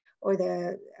guidelines or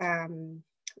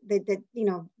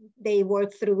they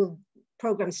work through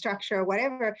program structure or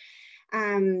whatever.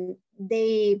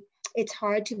 It's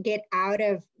hard to get out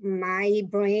of my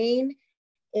brain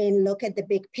and look at the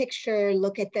big picture,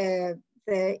 look at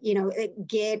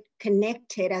get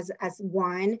connected as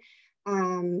one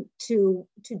to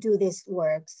do this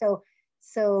work. So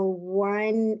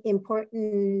one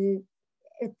important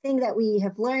thing that we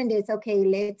have learned is, okay,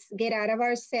 let's get out of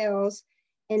ourselves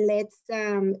and let's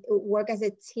work as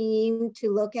a team to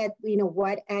look at,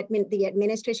 what the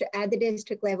administration at the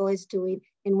district level is doing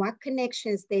and what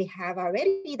connections they have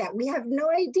already that we have no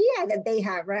idea that they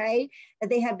have, right? That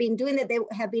they have been doing, that they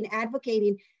have been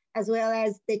advocating, as well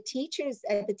as the teachers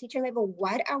at the teacher level.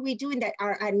 What are we doing that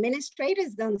our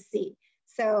administrators don't see?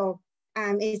 So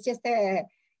it's just I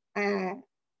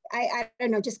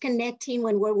don't know, just connecting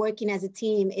when we're working as a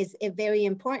team is very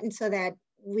important so that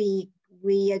we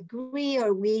agree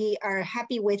or we are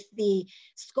happy with the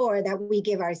score that we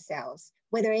give ourselves,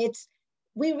 whether it's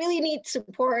we really need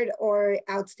support or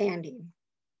outstanding.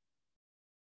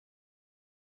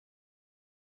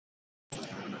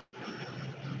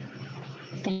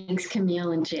 Thanks,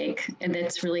 Camille and Jake. And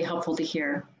that's really helpful to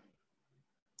hear.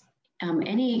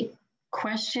 Any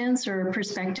questions or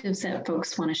perspectives that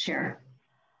folks want to share?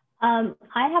 I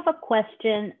have a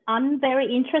question. I'm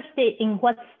very interested in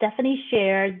what Stephanie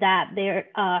shared, that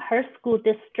her school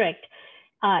district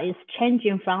is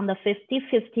changing from the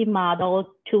 50-50 model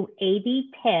to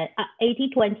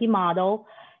 80-20 model.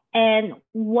 And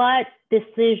what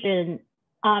decision,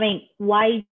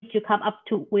 why did you come up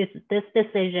with this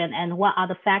decision, and what are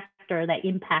the factors that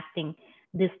impacting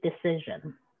this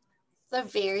decision? It's a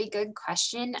very good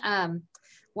question.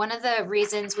 One of the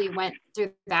reasons we went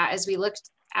through that is we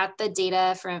looked at the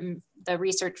data from the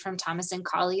research from Thomas and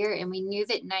Collier, and we knew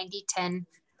that 90-10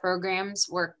 programs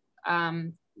were,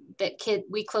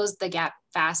 we closed the gap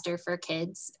faster for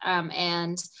kids.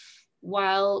 And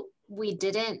while we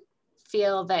didn't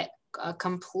feel that a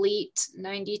complete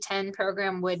 90-10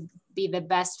 program would be the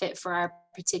best fit for our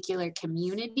particular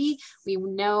community, we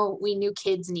knew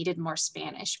kids needed more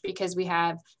Spanish because we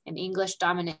have an English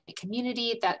dominant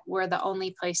community that we're the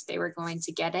only place they were going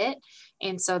to get it.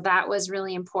 And so that was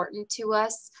really important to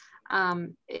us.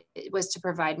 It was to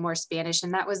provide more Spanish,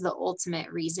 and that was the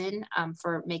ultimate reason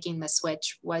for making the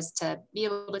switch, was to be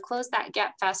able to close that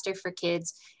gap faster for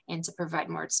kids and to provide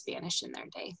more Spanish in their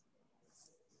day.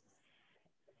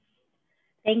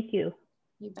 Thank you.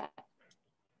 You bet.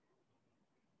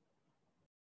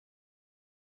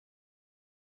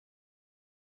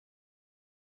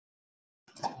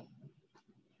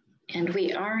 And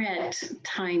we are at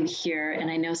time here,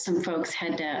 and I know some folks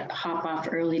had to hop off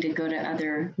early to go to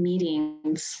other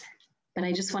meetings, but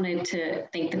I just wanted to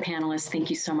thank the panelists. Thank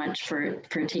you so much for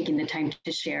taking the time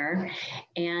to share.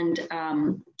 And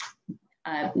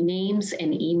names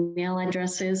and email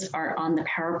addresses are on the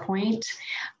PowerPoint.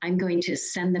 I'm going to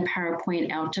send the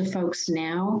PowerPoint out to folks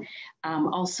now,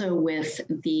 also with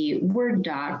the Word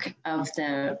doc of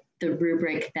the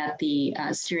rubric that the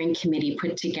steering committee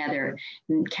put together.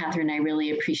 And Catherine, I really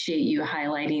appreciate you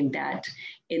highlighting that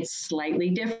it's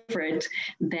slightly different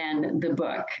than the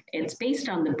book. It's based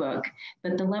on the book,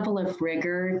 but the level of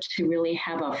rigor to really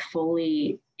have a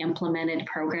fully implemented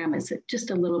program is just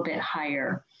a little bit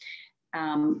higher.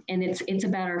 And it's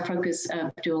about our focus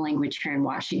of dual language here in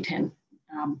Washington.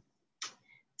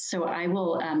 So I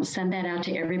will send that out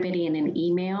to everybody in an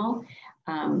email.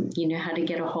 You know how to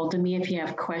get a hold of me if you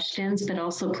have questions, but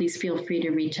also please feel free to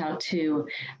reach out to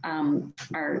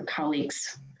our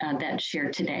colleagues that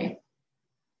shared today.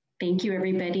 Thank you,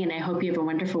 everybody, and I hope you have a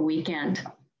wonderful weekend.